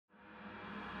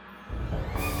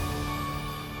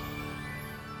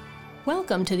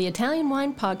Welcome to the Italian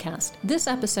Wine Podcast. This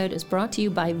episode is brought to you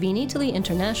by Vinitaly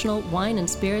International Wine and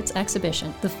Spirits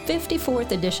Exhibition. The 54th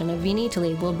edition of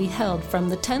Vinitaly will be held from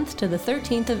the 10th to the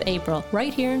 13th of April,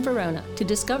 right here in Verona. To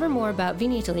discover more about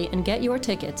Vinitaly and get your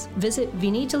tickets, visit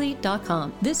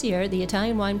vinitaly.com. This year, the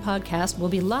Italian Wine Podcast will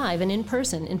be live and in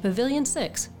person in Pavilion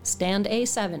 6, Stand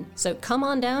A7. So come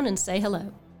on down and say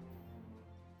hello.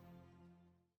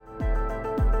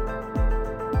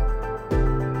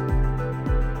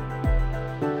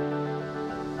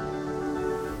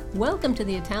 Welcome to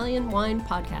the Italian Wine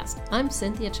Podcast. I'm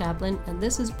Cynthia Chaplin, and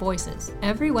this is Voices.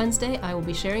 Every Wednesday, I will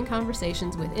be sharing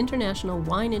conversations with international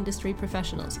wine industry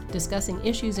professionals, discussing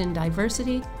issues in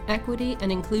diversity, equity,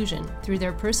 and inclusion through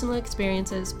their personal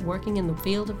experiences working in the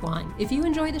field of wine. If you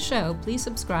enjoy the show, please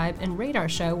subscribe and rate our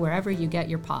show wherever you get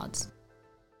your pods.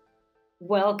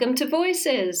 Welcome to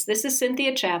Voices. This is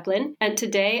Cynthia Chaplin, and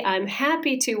today I'm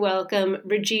happy to welcome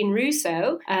Regine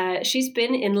Russo. She's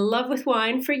been in love with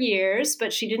wine for years,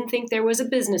 but she didn't think there was a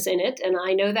business in it, and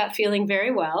I know that feeling very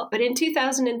well. But in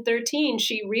 2013,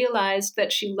 she realized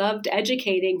that she loved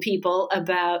educating people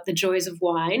about the joys of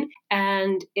wine,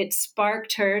 and it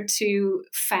sparked her to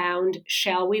found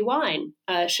Shall We Wine,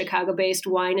 a Chicago-based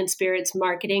wine and spirits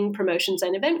marketing, promotions,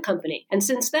 and event company. And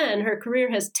since then, her career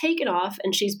has taken off,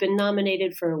 and she's been nominated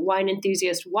for Wine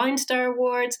Enthusiast Wine Star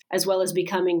Awards, as well as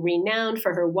becoming renowned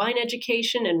for her wine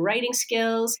education and writing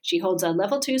skills. She holds a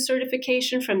Level 2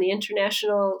 certification from the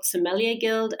International Sommelier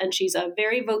Guild, and she's a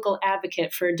very vocal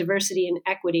advocate for diversity and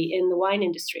equity in the wine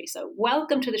industry. So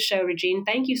welcome to the show, Regine.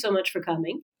 Thank you so much for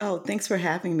coming. Oh, thanks for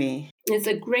having me. It's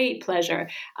a great pleasure.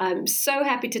 I'm so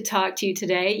happy to talk to you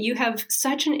today. You have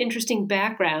such an interesting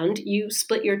background. You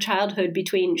split your childhood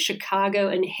between Chicago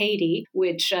and Haiti,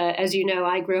 which, as you know,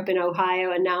 I grew up in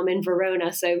Ohio and now I'm in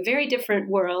Verona. So very different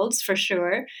worlds for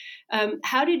sure.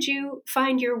 How did you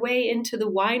find your way into the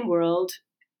wine world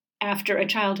after a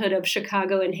childhood of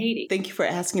Chicago and Haiti? Thank you for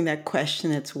asking that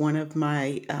question. It's one of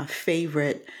my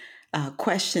favorite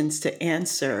questions to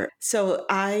answer. So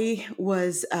I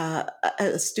was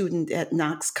a student at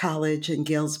Knox College in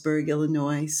Galesburg,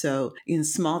 Illinois. So in a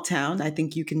small town, I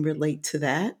think you can relate to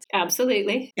that.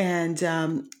 Absolutely. And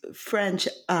French,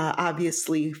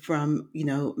 obviously, from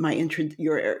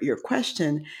your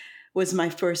question, was my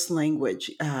first language,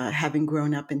 having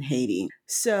grown up in Haiti.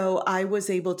 So I was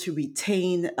able to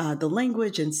retain the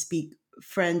language and speak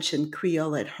French and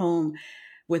Creole at home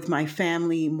with my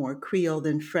family, more Creole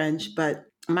than French. But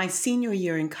my senior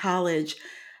year in college,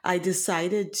 I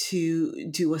decided to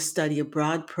do a study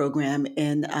abroad program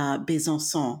in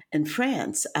Besançon in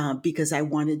France because I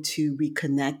wanted to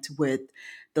reconnect with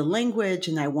the language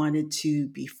and I wanted to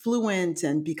be fluent,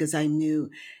 and because I knew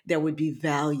there would be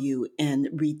value in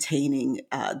retaining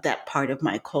that part of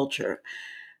my culture.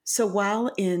 So while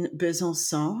in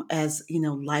Besançon, as you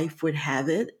know, life would have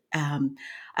it,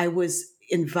 I was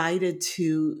invited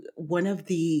to one of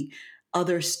the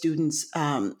other students'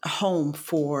 home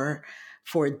for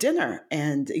dinner,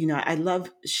 and I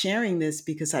love sharing this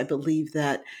because I believe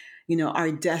that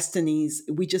our destinies,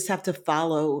 we just have to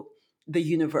follow the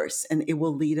universe, and it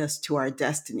will lead us to our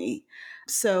destiny.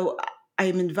 So I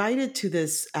am invited to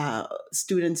this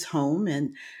student's home,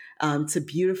 and it's a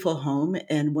beautiful home,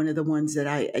 and one of the ones that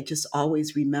I just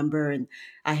always remember, and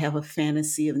I have a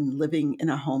fantasy of living in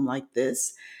a home like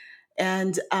this.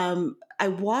 And I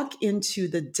walk into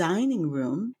the dining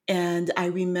room, and I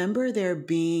remember there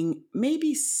being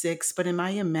maybe 6, but in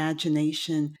my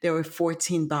imagination, there were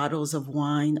 14 bottles of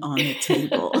wine on the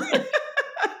table.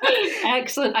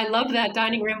 Excellent. I love that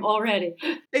dining room already.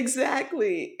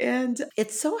 Exactly. And it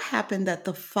so happened that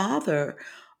the father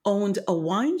owned a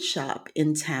wine shop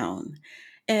in town.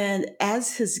 And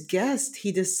as his guest,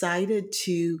 he decided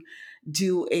to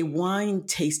do a wine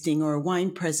tasting or a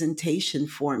wine presentation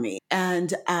for me.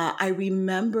 And I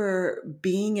remember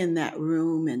being in that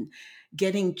room and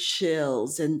getting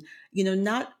chills and,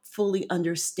 not fully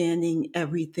understanding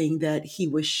everything that he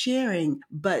was sharing,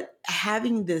 but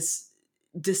having this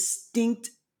distinct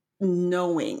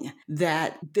knowing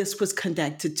that this was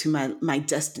connected to my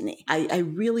destiny. I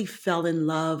really fell in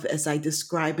love, as I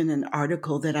describe in an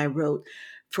article that I wrote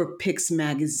for Pix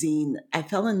Magazine. I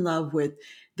fell in love with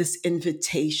this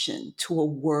invitation to a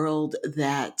world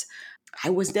that I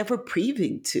was never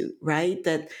privy to, right?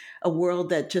 That a world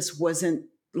that just wasn't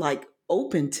like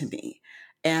open to me.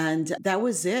 And that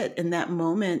was it. In that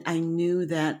moment, I knew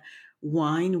that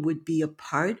wine would be a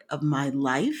part of my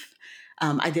life.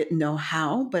 I didn't know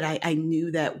how, but I knew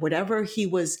that whatever he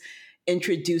was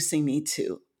introducing me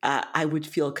to, I would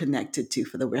feel connected to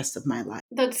for the rest of my life.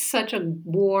 That's such a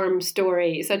warm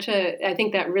story. I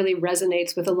think that really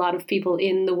resonates with a lot of people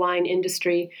in the wine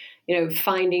industry,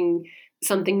 finding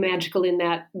something magical in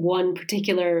that one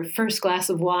particular first glass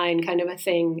of wine kind of a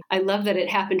thing. I love that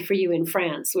it happened for you in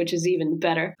France, which is even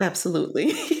better.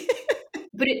 Absolutely.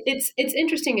 But it's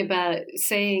interesting about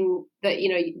saying that,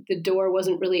 the door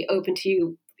wasn't really open to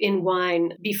you in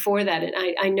wine before that. And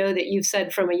I know that you've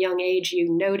said from a young age you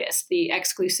noticed the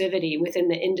exclusivity within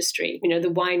the industry.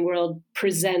 The wine world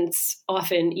presents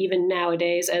often, even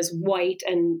nowadays, as white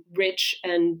and rich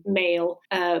and male.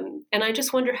 And I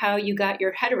just wonder how you got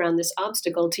your head around this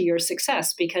obstacle to your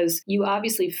success, because you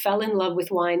obviously fell in love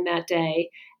with wine that day.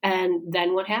 And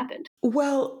then what happened?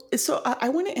 Well, so I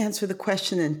want to answer the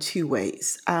question in two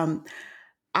ways.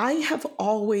 I have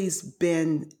always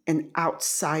been an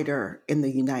outsider in the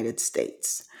United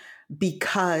States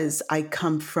because I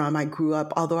grew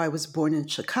up, although I was born in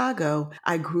Chicago,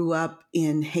 I grew up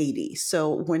in Haiti.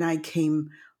 So when I came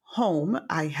home,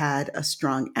 I had a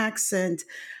strong accent.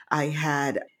 I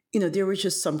had, there were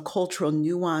just some cultural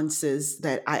nuances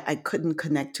that I couldn't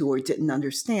connect to or didn't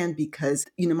understand because,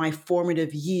 my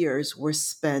formative years were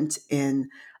spent in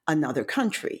another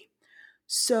country.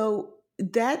 So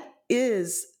that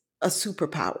is a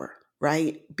superpower,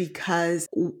 right? Because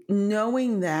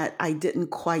knowing that I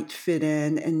didn't quite fit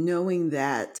in and knowing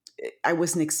that I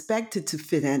wasn't expected to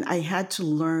fit in, I had to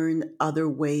learn other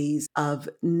ways of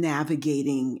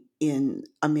navigating in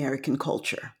American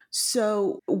culture.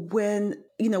 So when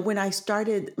I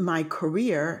started my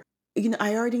career,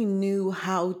 I already knew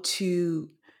how to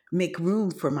make room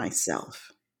for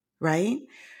myself, right?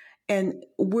 And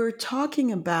we're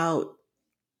talking about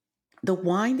the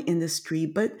wine industry,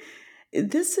 but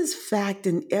this is fact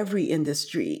in every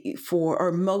industry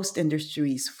or most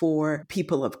industries for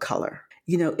people of color.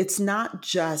 It's not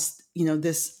just,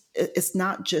 it's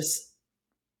not just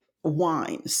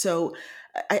wine. So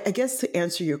I guess to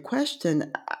answer your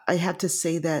question, I have to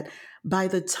say that by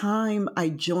the time I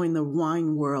joined the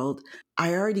wine world,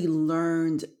 I already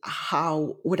learned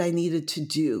what I needed to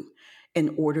do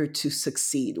in order to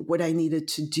succeed, what I needed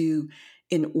to do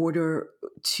in order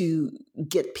to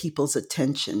get people's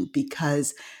attention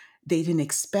because they didn't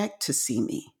expect to see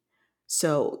me.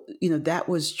 So, that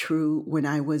was true when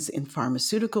I was in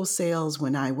pharmaceutical sales,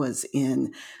 when I was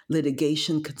in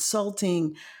litigation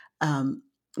consulting.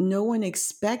 No one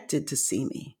expected to see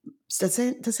me. Does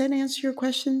that answer your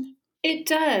question? It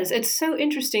does. It's so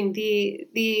interesting.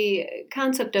 The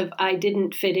concept of I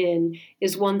didn't fit in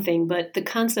is one thing, but the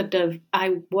concept of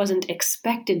I wasn't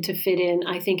expected to fit in,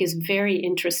 I think, is very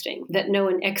interesting. That no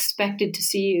one expected to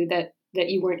see you, that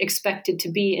you weren't expected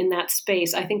to be in that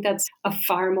space. I think that's a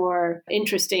far more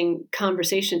interesting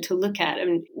conversation to look at. I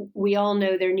mean, we all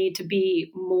know there need to be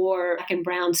more black and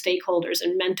brown stakeholders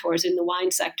and mentors in the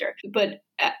wine sector, but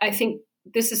I think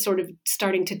this is sort of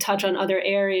starting to touch on other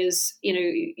areas.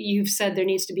 You've said there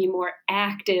needs to be more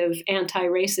active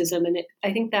anti-racism. And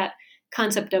I think that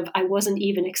concept of I wasn't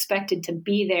even expected to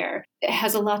be there, it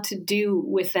has a lot to do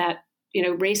with that,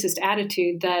 racist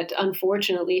attitude that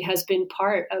unfortunately has been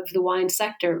part of the wine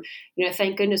sector.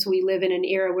 Thank goodness we live in an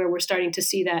era where we're starting to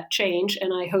see that change.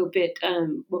 And I hope it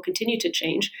will continue to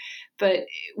change. But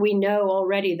we know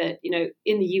already that,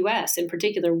 in the US in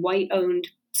particular, white-owned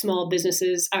small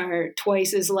businesses are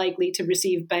twice as likely to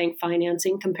receive bank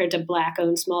financing compared to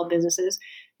Black-owned small businesses.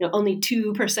 Only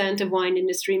 2% of wine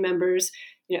industry members,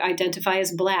 identify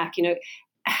as Black.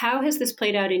 How has this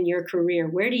played out in your career?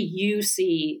 Where do you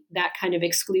see that kind of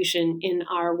exclusion in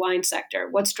our wine sector?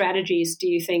 What strategies do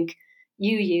you think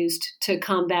you used to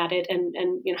combat it?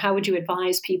 And how would you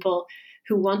advise people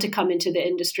who want to come into the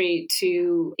industry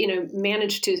to,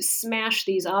 manage to smash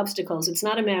these obstacles? It's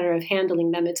not a matter of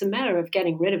handling them. It's a matter of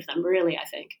getting rid of them, really, I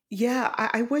think. Yeah,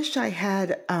 I wish I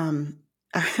had,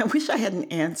 I wish I had an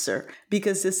answer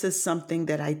because this is something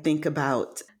that I think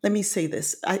about. Let me say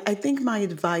this. I think my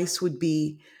advice would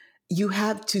be you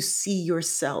have to see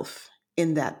yourself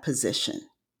in that position,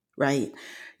 right?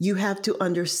 You have to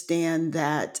understand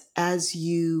that as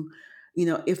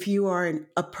if you are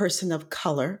a person of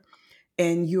color,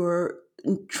 and you're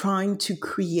trying to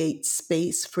create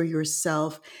space for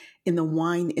yourself in the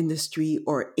wine industry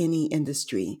or any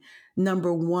industry,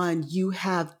 number one, you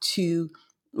have to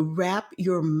wrap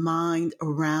your mind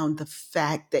around the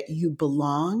fact that you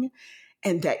belong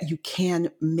and that you can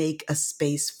make a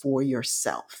space for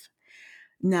yourself.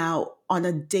 Now, on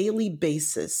a daily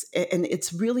basis, and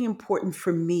it's really important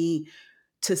for me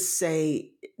to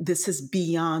say this is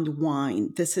beyond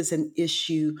wine. This is an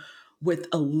issue with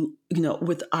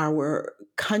with our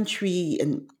country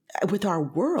and with our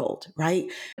world,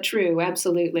 right? True,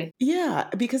 absolutely. Yeah,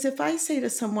 because if I say to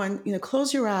someone,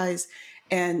 close your eyes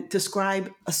and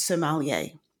describe a sommelier,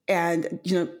 and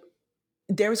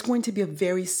there's going to be a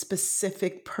very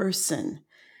specific person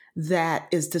that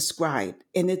is described,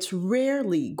 and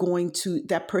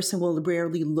that person will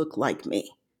rarely look like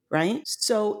me, right?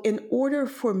 So, in order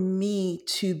for me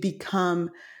to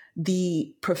become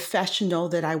the professional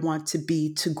that I want to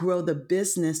be, to grow the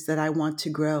business that I want to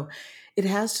grow, it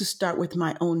has to start with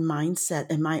my own mindset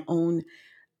and my own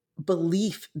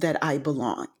belief that I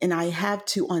belong. And I have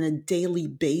to, on a daily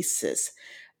basis,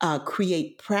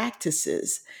 create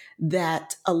practices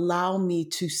that allow me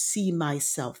to see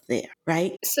myself there,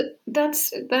 right? So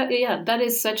that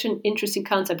is such an interesting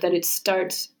concept that it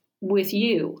starts with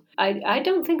you. I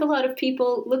don't think a lot of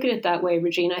people look at it that way,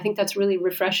 Regina. I think that's really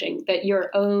refreshing that your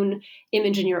own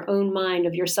image and your own mind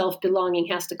of your self belonging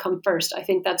has to come first. I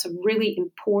think that's a really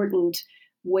important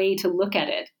way to look at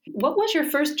it. What was your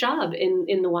first job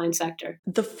in the wine sector?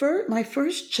 My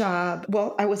first job,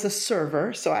 well, I was a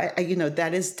server, so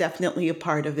that is definitely a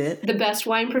part of it. The best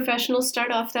wine professionals start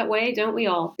off that way, don't we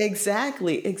all?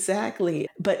 Exactly.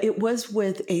 But it was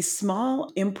with a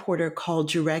small importer called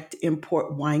Direct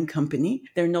Import Wine Company.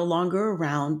 They're no longer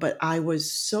around, but I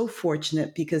was so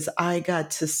fortunate because I got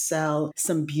to sell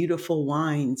some beautiful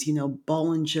wines,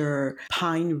 Bollinger,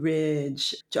 Pine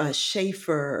Ridge,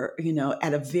 Schaefer,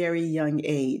 at a very young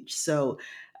age. So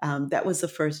that was the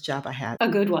first job I had. A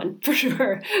good one, for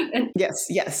sure. And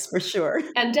yes, for sure.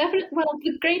 And definitely, well,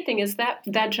 the great thing is that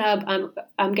job,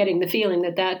 I'm getting the feeling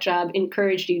that job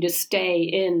encouraged you to stay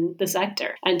in the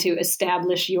sector and to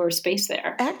establish your space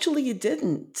there. Actually, it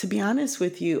didn't, to be honest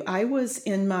with you. I was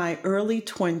in my early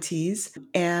 20s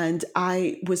and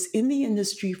I was in the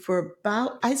industry for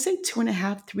about, I'd say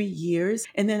 2.5, 3 years.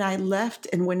 And then I left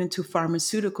and went into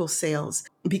pharmaceutical sales.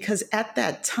 Because at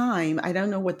that time, I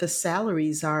don't know what the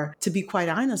salaries are. To be quite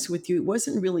honest with you, it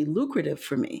wasn't really lucrative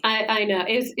for me. I know.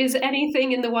 Is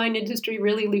anything in the wine industry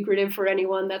really lucrative for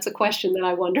anyone? That's a question that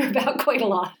I wonder about quite a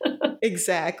lot.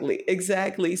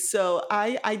 Exactly. So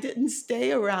I didn't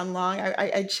stay around long.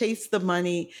 I chased the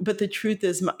money, but the truth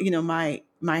is,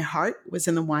 my heart was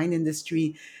in the wine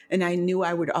industry, and I knew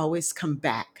I would always come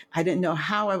back. I didn't know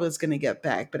how I was going to get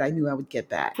back, but I knew I would get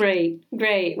back. Great.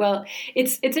 Well,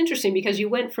 it's interesting because you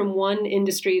went from one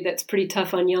industry that's pretty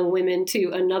tough on young women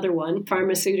to another one.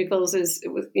 Pharmaceuticals is,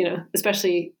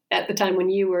 especially at the time when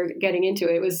you were getting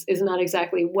into it, is not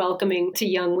exactly welcoming to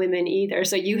young women either.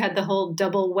 So you had the whole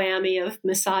double whammy of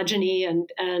misogyny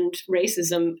and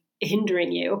racism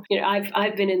hindering you.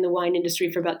 I've been in the wine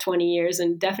industry for about 20 years,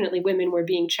 and definitely women were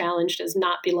being challenged as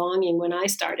not belonging when I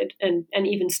started, and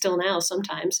even still now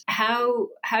sometimes. How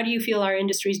do you feel our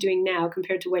industry is doing now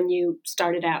compared to when you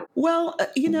started out? Well,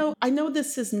 I know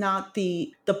this is not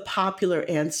the popular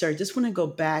answer. I just want to go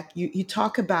back. You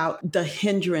talk about the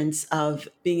hindrance of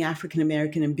being African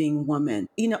American and being woman.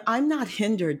 I'm not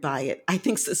hindered by it. I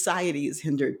think society is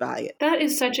hindered by it. That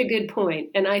is such a good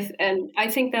point, and I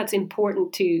think that's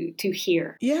important to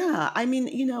hear. Yeah, I mean,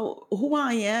 who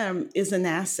I am is an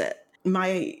asset.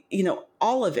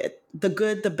 All of it, the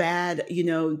good, the bad,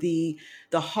 the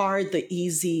hard, the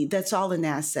easy, that's all an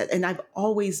asset. And I've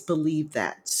always believed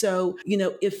that. So,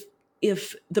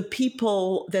 if the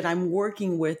people that I'm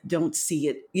working with don't see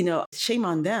it, shame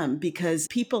on them, because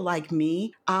people like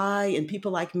me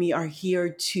are here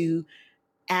to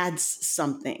add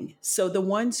something. So the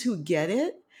ones who get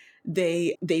it,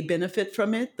 they benefit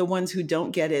from it. The ones who don't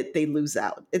get it, they lose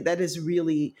out. That is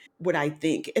really what I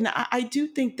think. And I do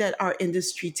think that our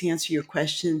industry, to answer your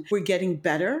question, we're getting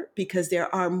better because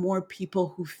there are more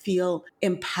people who feel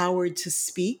empowered to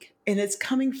speak. And it's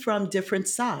coming from different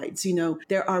sides.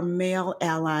 There are male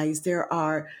allies, there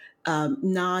are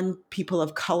non people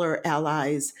of color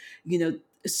allies,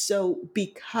 so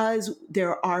because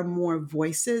there are more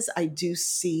voices, I do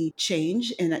see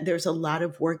change, and there's a lot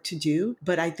of work to do,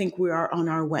 but I think we are on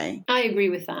our way. I agree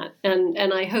with that. And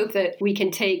I hope that we can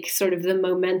take sort of the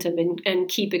momentum and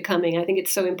keep it coming. I think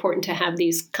it's so important to have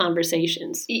these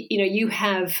conversations. You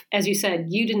have, as you said,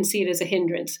 you didn't see it as a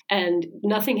hindrance, and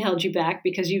nothing held you back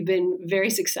because you've been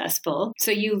very successful. So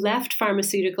you left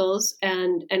pharmaceuticals,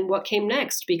 and what came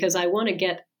next? Because I want to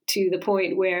get to the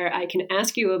point where I can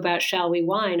ask you about Shall We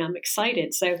Wine. I'm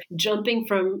excited. So jumping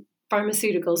from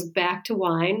pharmaceuticals back to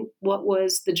wine, what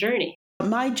was the journey?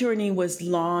 My journey was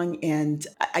long, and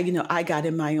I got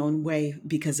in my own way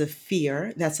because of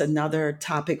fear. That's another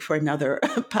topic for another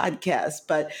podcast.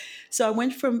 But so I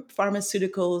went from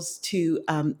pharmaceuticals to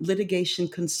litigation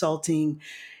consulting.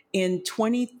 in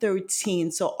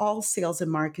 2013, so all sales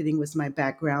and marketing was my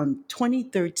background.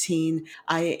 2013,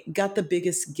 I got the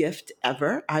biggest gift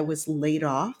ever. I was laid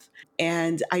off.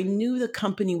 And I knew the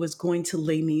company was going to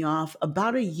lay me off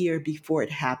about a year before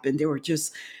it happened. There were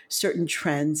just certain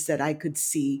trends that I could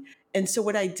see. And so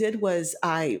what I did was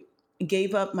I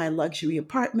gave up my luxury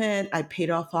apartment, I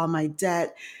paid off all my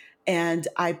debt, and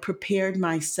I prepared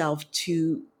myself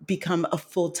to become a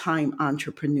full time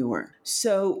entrepreneur.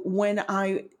 So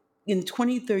in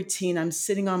 2013, I'm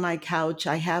sitting on my couch.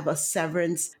 I have a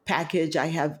severance package. I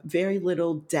have very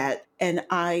little debt. And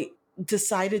I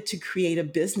decided to create a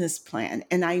business plan.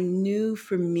 And I knew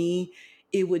for me,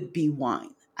 it would be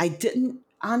wine. I didn't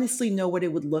honestly know what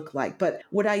it would look like. But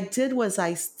what I did was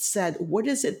I said, what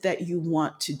is it that you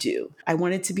want to do? I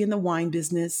wanted to be in the wine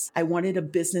business. I wanted a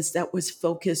business that was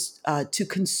focused to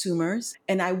consumers.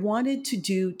 And I wanted to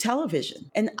do television.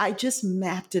 And I just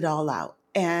mapped it all out.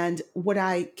 And what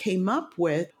I came up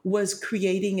with was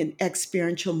creating an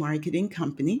experiential marketing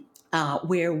company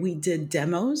where we did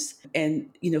demos. And,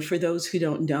 for those who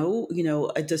don't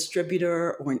know, a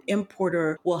distributor or an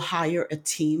importer will hire a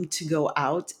team to go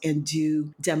out and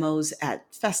do demos at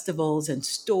festivals and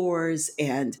stores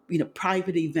and,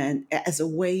 private event as a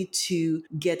way to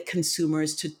get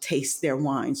consumers to taste their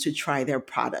wines, to try their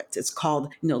products. It's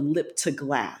called, lip to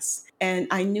glass. And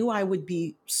I knew I would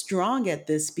be strong at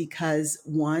this because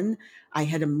one, I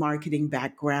had a marketing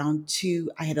background.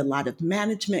 Two, I had a lot of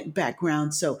management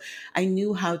background. So I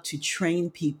knew how to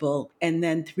train people. And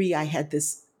then three, I had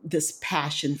this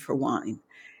passion for wine.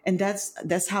 And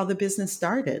that's how the business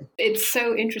started. It's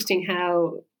so interesting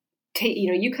how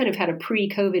you kind of had a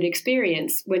pre-COVID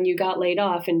experience when you got laid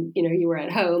off and, you were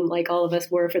at home like all of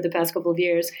us were for the past couple of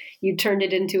years. You turned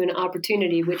it into an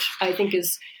opportunity, which I think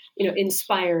is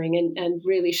inspiring and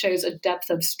really shows a depth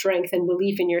of strength and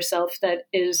belief in yourself that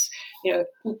is,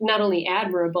 not only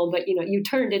admirable, but, you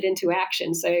turned it into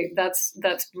action. So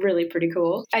that's really pretty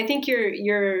cool. I think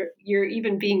you're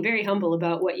even being very humble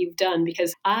about what you've done,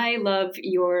 because I love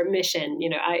your mission.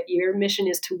 Your mission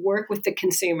is to work with the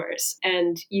consumers,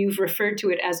 and you've referred to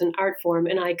it as an art form.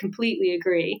 And I completely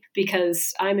agree,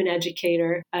 because I'm an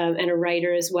educator and a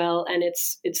writer as well. And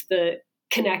it's the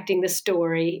connecting the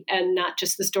story, and not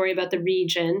just the story about the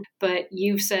region, but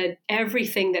you've said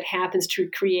everything that happens to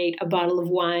create a bottle of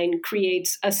wine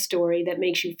creates a story that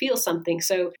makes you feel something.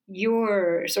 So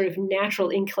your sort of natural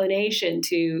inclination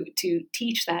to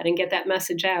teach that and get that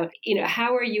message out,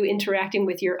 how are you interacting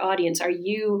with your audience? Are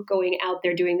you going out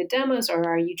there doing the demos, or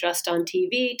are you just on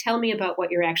TV? Tell me about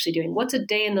what you're actually doing. What's a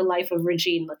day in the life of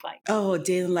Regine look like? Oh, a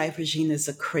day in the life of Regine is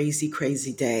a crazy,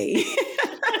 crazy day.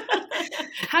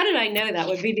 How did I know that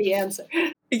would be the answer?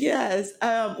 Yes.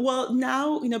 Well,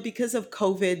 now, because of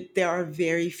COVID, there are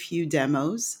very few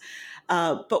demos.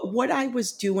 But what I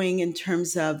was doing in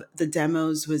terms of the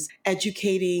demos was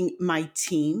educating my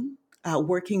team,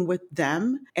 working with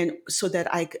them, and so that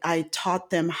I taught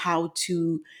them how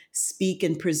to speak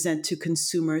and present to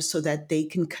consumers so that they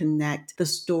can connect the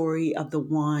story of the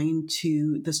wine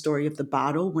to the story of the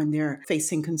bottle when they're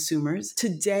facing consumers.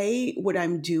 Today, what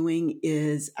I'm doing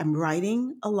is I'm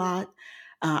writing a lot.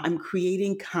 I'm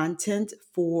creating content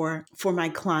for my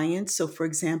clients. So, for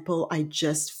example, I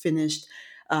just finished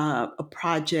a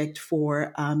project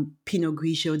for Pinot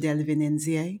Grigio del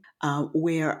Venenzie,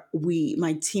 where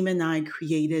my team and I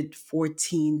created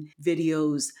 14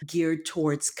 videos geared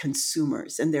towards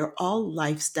consumers, and they're all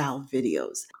lifestyle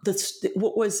videos.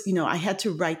 I had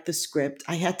to write the script.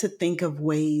 I had to think of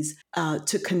ways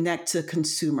to connect to the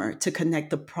consumer, to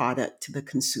connect the product to the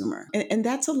consumer. And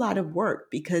that's a lot of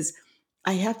work, because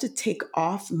I have to take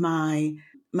off my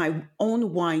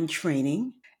own wine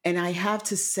training. And I have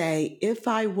to say, if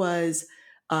I was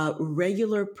a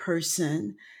regular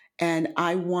person and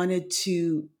I wanted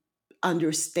to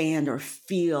understand or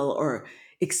feel or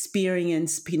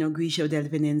experience Pinot Grigio del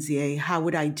Venenzie, how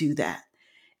would I do that?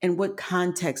 In what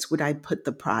context would I put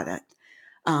the product?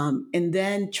 And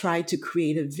then try to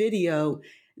create a video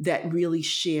that really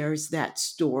shares that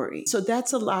story. So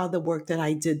that's a lot of the work that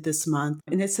I did this month.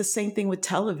 And it's the same thing with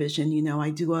television.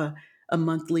 I do a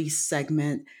monthly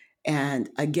segment. And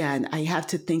again, I have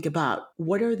to think about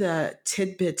what are the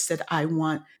tidbits that I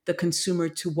want the consumer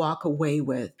to walk away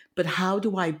with, but how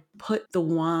do I put the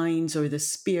wines or the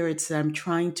spirits that I'm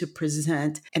trying to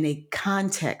present in a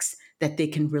context that they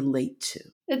can relate to?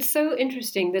 It's so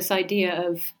interesting, this idea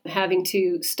of having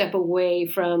to step away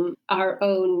from our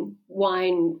own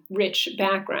wine-rich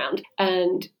background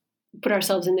and put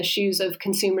ourselves in the shoes of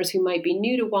consumers who might be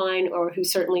new to wine or who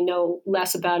certainly know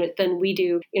less about it than we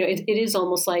do. It is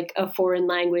almost like a foreign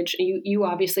language. You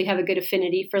obviously have a good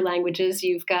affinity for languages.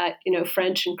 You've got,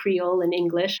 French and Creole and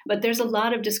English, but there's a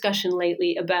lot of discussion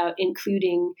lately about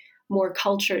including more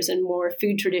cultures and more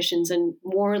food traditions and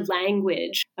more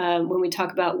language when we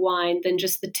talk about wine than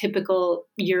just the typical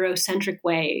Eurocentric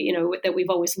way, that we've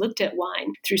always looked at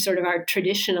wine through sort of our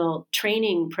traditional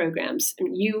training programs. And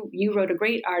you wrote a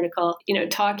great article,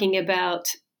 talking about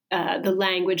the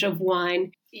language of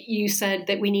wine. You said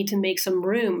that we need to make some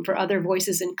room for other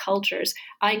voices and cultures.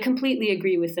 I completely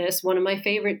agree with this. One of my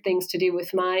favorite things to do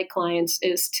with my clients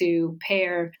is to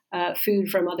pair food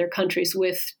from other countries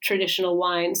with traditional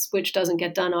wines, which doesn't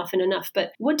get done often enough.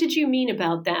 But what did you mean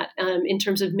about that in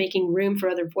terms of making room for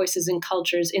other voices and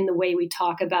cultures in the way we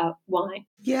talk about wine?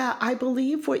 Yeah, I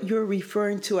believe what you're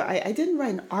referring to. I didn't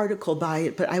write an article by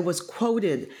it, but I was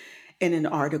quoted in an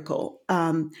article.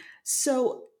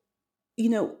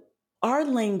 Our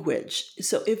language.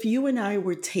 So if you and I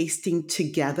were tasting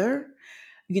together,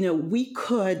 we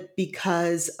could,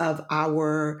 because of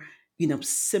our,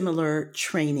 similar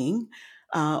training,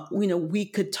 we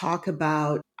could talk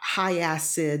about high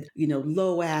acid,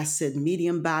 low acid,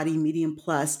 medium body, medium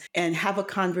plus, and have a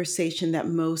conversation that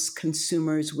most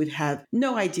consumers would have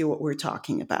no idea what we're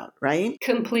talking about, right?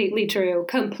 Completely true.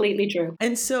 Completely true.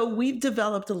 And so we've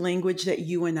developed a language that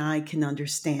you and I can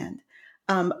understand.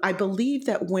 I believe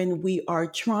that when we are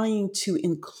trying to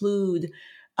include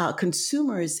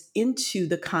consumers into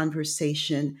the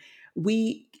conversation,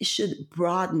 we should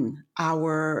broaden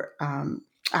our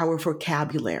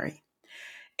vocabulary,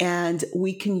 and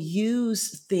we can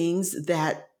use things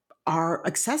that are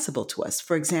accessible to us.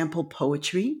 For example,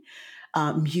 poetry,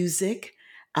 music,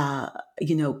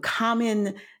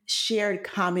 shared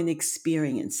common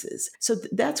experiences. So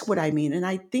that's what I mean. And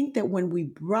I think that when we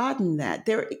broaden that,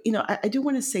 I do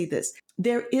want to say this,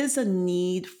 there is a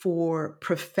need for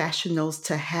professionals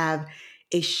to have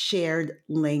a shared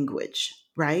language,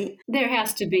 right? There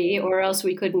has to be, or else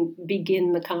we couldn't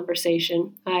begin the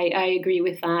conversation. I agree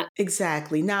with that.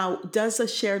 Exactly. Now, does a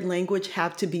shared language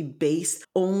have to be based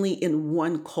only in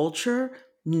one culture?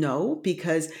 No,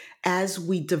 because as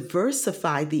we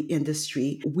diversify the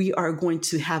industry, we are going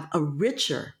to have a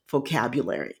richer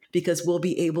vocabulary because we'll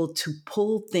be able to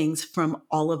pull things from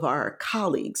all of our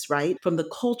colleagues, right? From the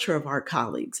culture of our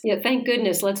colleagues. Yeah, thank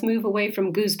goodness. Let's move away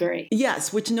from gooseberry.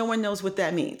 Yes, which no one knows what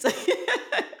that means.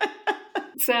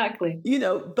 Exactly.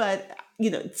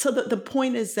 So the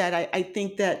point is that I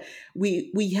think that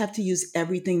we have to use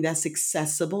everything that's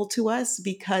accessible to us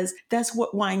because that's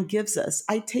what wine gives us.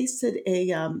 I tasted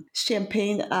a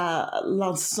Champagne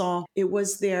Lanson. It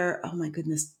was their, oh my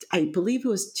goodness, I believe it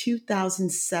was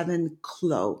 2007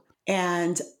 Clos.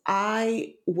 And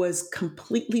I was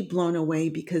completely blown away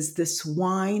because this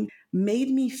wine made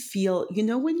me feel,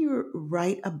 when you're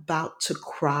right about to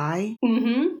cry,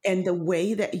 Mm-hmm. and the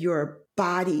way that your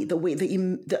body, the way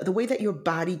that your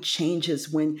body changes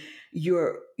when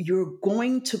you're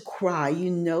going to cry,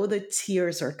 the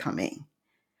tears are coming.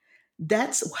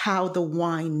 That's how the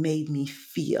wine made me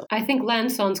feel. I think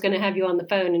Lanson's going to have you on the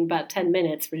phone in about 10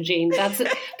 minutes, Regine.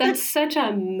 That's such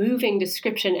a moving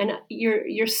description. And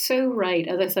you're so right.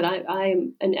 As I said,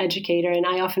 I'm an educator and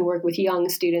I often work with young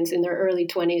students in their early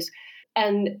 20s.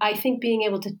 And I think being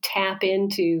able to tap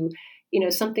into,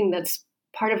 something that's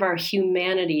part of our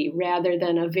humanity rather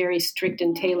than a very strict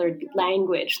and tailored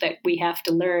language that we have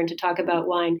to learn to talk about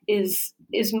wine is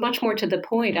much more to the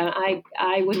point.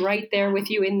 I was right there with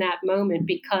you in that moment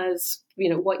because,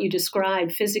 what you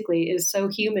described physically is so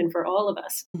human for all of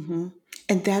us. Mm-hmm.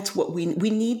 And that's what we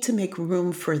need to make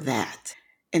room for that.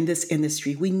 In this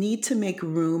industry, we need to make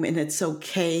room, and it's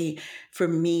okay for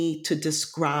me to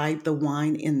describe the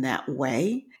wine in that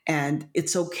way. And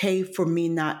it's okay for me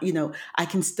not, I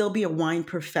can still be a wine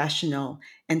professional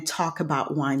and talk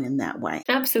about wine in that way.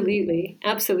 Absolutely.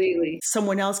 Absolutely.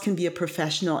 Someone else can be a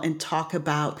professional and talk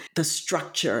about the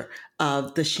structure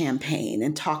of the champagne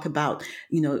and talk about,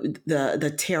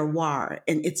 the terroir.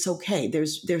 And it's okay.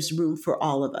 There's room for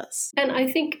all of us. And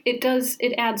I think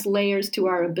it adds layers to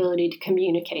our ability to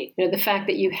communicate. The fact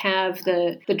that you have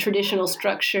the traditional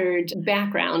structured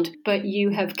background, but you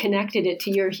have connected it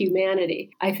to your humanity.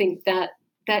 I think that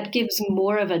that gives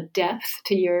more of a depth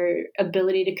to your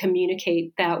ability to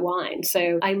communicate that wine.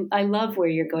 So I love where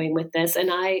you're going with this. And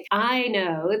I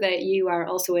know that you are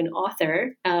also an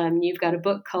author. You've got a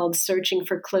book called Searching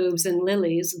for Cloves and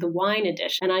Lilies, the wine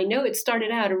edition. And I know it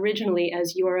started out originally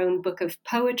as your own book of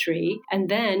poetry, and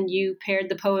then you paired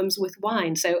the poems with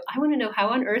wine. So I want to know how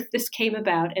on earth this came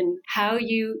about and how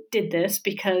you did this,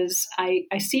 because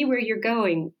I see where you're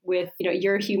going with,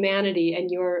 your humanity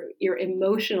and your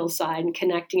emotional side and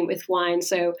connecting it with wine.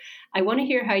 So I want to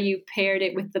hear how you paired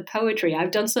it with the poetry.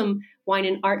 I've done some wine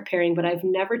and art pairing, but I've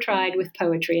never tried with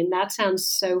poetry. And that sounds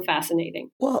so fascinating.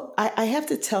 Well, I have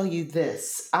to tell you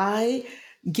this. I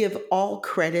give all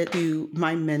credit to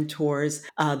my mentors,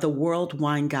 the world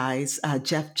wine guys,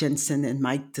 Jeff Jensen and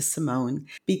Mike DeSimone,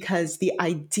 because the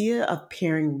idea of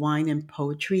pairing wine and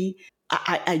poetry,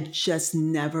 I just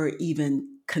never even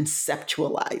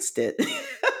conceptualized it.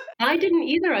 I didn't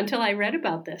either until I read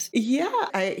about this. Yeah,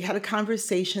 I had a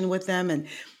conversation with them and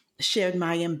shared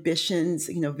my ambitions,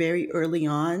 very early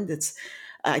on.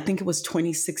 I think it was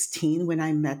 2016 when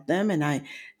I met them, and I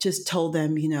just told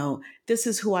them, this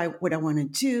is what I want to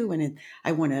do, and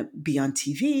I want to be on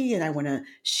TV, and I want to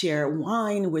share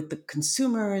wine with the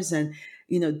consumers, and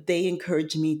they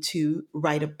encouraged me to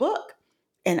write a book,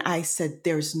 and I said,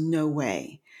 "There's no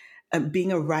way."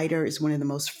 Being a writer is one of the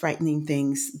most frightening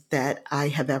things that I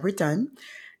have ever done.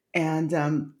 And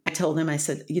I told them, I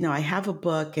said, I have a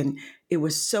book, and it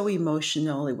was so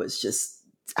emotional. It was just,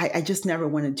 I just never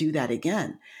want to do that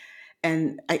again.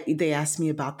 And they asked me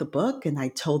about the book, and I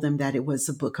told them that it was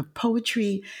a book of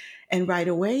poetry. And right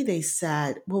away they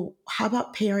said, well, how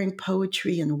about pairing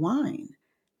poetry and wine?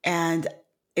 And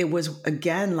it was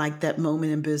again like that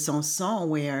moment in Besançon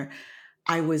where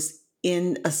I was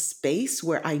in a space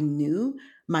where I knew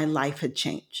my life had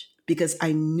changed because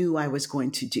I knew I was going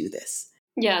to do this.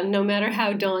 Yeah, no matter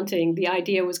how daunting, the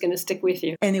idea was going to stick with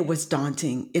you. And it was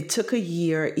daunting. It took a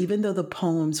year, even though the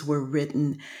poems were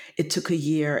written, it took a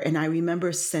year. And I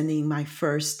remember sending my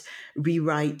first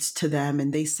rewrites to them,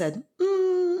 and they said,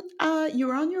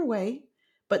 you're on your way,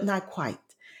 but not quite.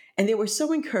 And they were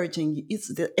so encouraging.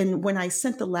 And when I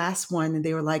sent the last one, and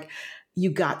they were like, you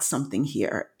got something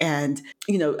here. And,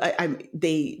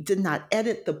 they did not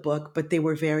edit the book, but they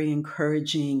were very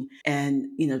encouraging and,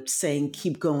 saying,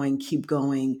 keep going, keep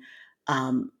going.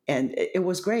 And it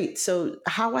was great. So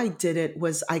how I did it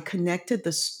was I connected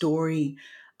the story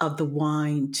of the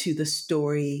wine to the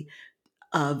story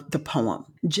of the poem,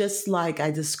 just like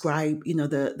I described,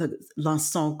 the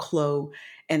Lanson Clos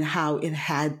and how it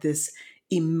had this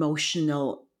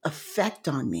emotional effect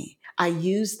on me. I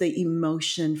used the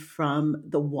emotion from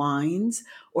the wines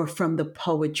or from the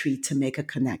poetry to make a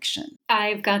connection.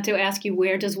 I've got to ask you,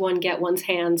 where does one get one's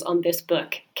hands on this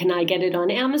book? Can I get it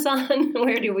on Amazon?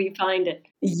 Where do we find it?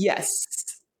 Yes.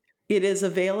 It is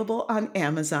available on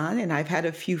Amazon, and I've had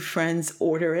a few friends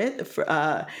order it.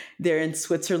 They're in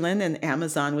Switzerland, and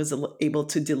Amazon was able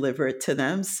to deliver it to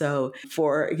them. So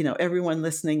for everyone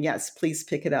listening, yes, please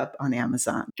pick it up on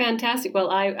Amazon. Fantastic. Well,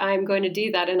 I'm going to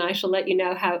do that, and I shall let you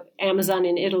know how Amazon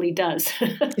in Italy does.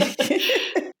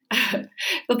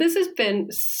 Well, this has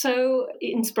been so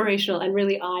inspirational and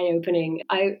really eye-opening.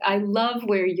 I love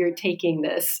where you're taking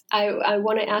this. I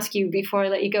want to ask you before I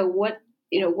let you go, what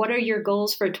are your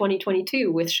goals for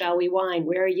 2022 with Shall We Wine?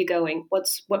 Where are you going?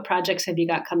 What projects have you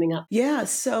got coming up? Yeah,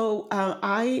 so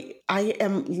I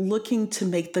am looking to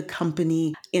make the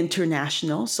company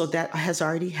international. So that has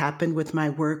already happened with my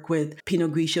work with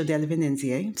Pinot Grigio del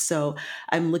Venenzie. So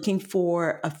I'm looking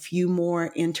for a few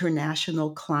more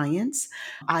international clients.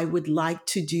 I would like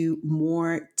to do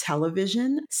more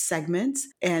television segments.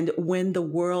 And when the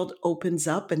world opens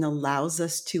up and allows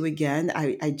us to again,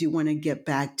 I do want to get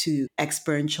back to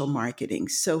experiential marketing.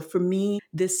 So for me,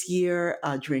 this year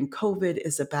during COVID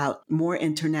is about more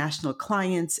international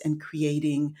clients and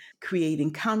creating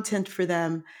content for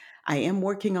them. I am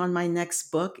working on my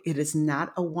next book. It is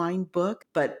not a wine book,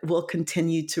 but we'll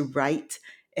continue to write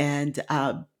and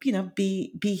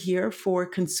be here for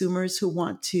consumers who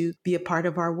want to be a part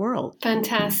of our world.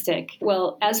 Fantastic.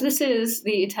 Well, as this is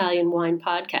the Italian Wine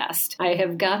Podcast, I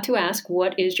have got to ask,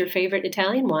 what is your favorite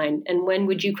Italian wine, and when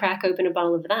would you crack open a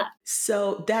bottle of that?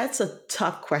 So that's a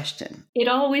tough question. It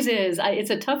always is. It's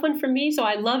a tough one for me, so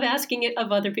I love asking it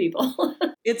of other people.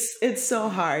 It's so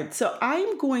hard. So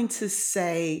I'm going to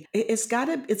say it's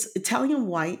Italian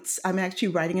whites. I'm actually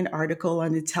writing an article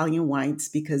on Italian whites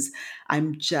because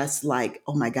I'm just like,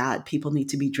 oh my God, people need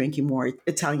to be drinking more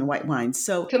Italian white wines.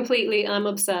 So completely, I'm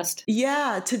obsessed.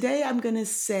 Yeah, today I'm going to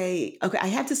say, okay, I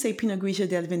have to say Pinot Grigio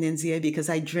del Venenzie because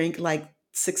I drank like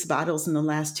 6 bottles in the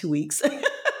last 2 weeks.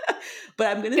 But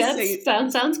I'm going to say,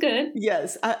 sounds good.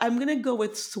 yes, I'm going to go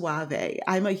with Soave.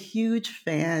 I'm a huge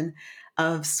fan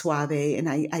of Soave, and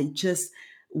I just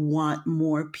want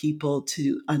more people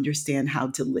to understand how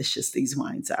delicious these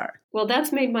wines are. Well,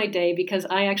 that's made my day because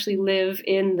I actually live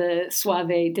in the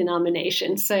Soave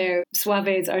denomination. So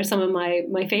Soaves are some of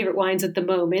my favorite wines at the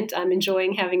moment. I'm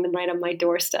enjoying having them right on my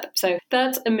doorstep. So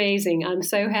that's amazing. I'm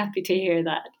so happy to hear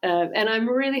that. And I'm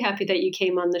really happy that you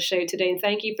came on the show today. And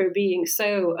thank you for being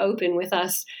so open with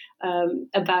us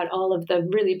about all of the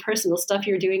really personal stuff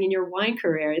you're doing in your wine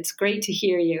career. It's great to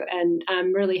hear you. And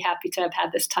I'm really happy to have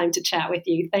had this time to chat with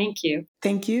you. Thank you.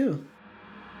 Thank you.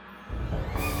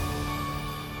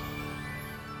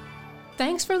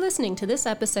 Thanks for listening to this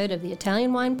episode of the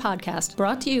Italian Wine Podcast,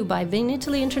 brought to you by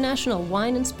Vinitaly International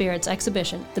Wine and Spirits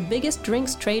Exhibition, the biggest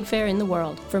drinks trade fair in the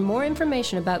world. For more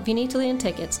information about Vinitaly and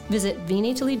tickets, visit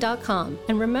vinitaly.com.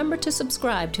 And remember to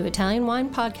subscribe to Italian Wine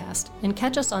Podcast and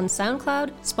catch us on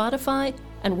SoundCloud, Spotify,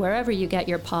 and wherever you get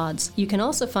your pods. You can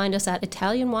also find us at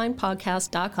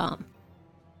italianwinepodcast.com.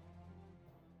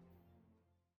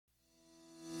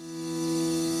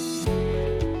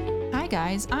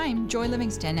 Guys, I'm Joy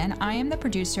Livingston, and I am the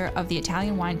producer of the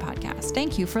Italian Wine Podcast.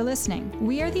 Thank you for listening.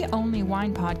 We are the only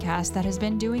wine podcast that has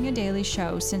been doing a daily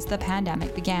show since the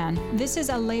pandemic began. This is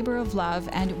a labor of love,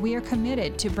 and we are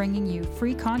committed to bringing you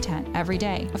free content every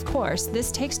day. Of course,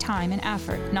 this takes time and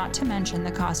effort, not to mention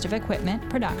the cost of equipment,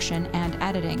 production, and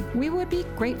editing. We would be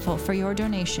grateful for your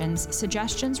donations,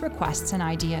 suggestions, requests, and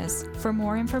ideas. For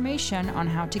more information on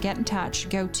how to get in touch,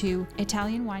 go to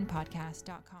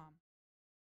italianwinepodcast.com.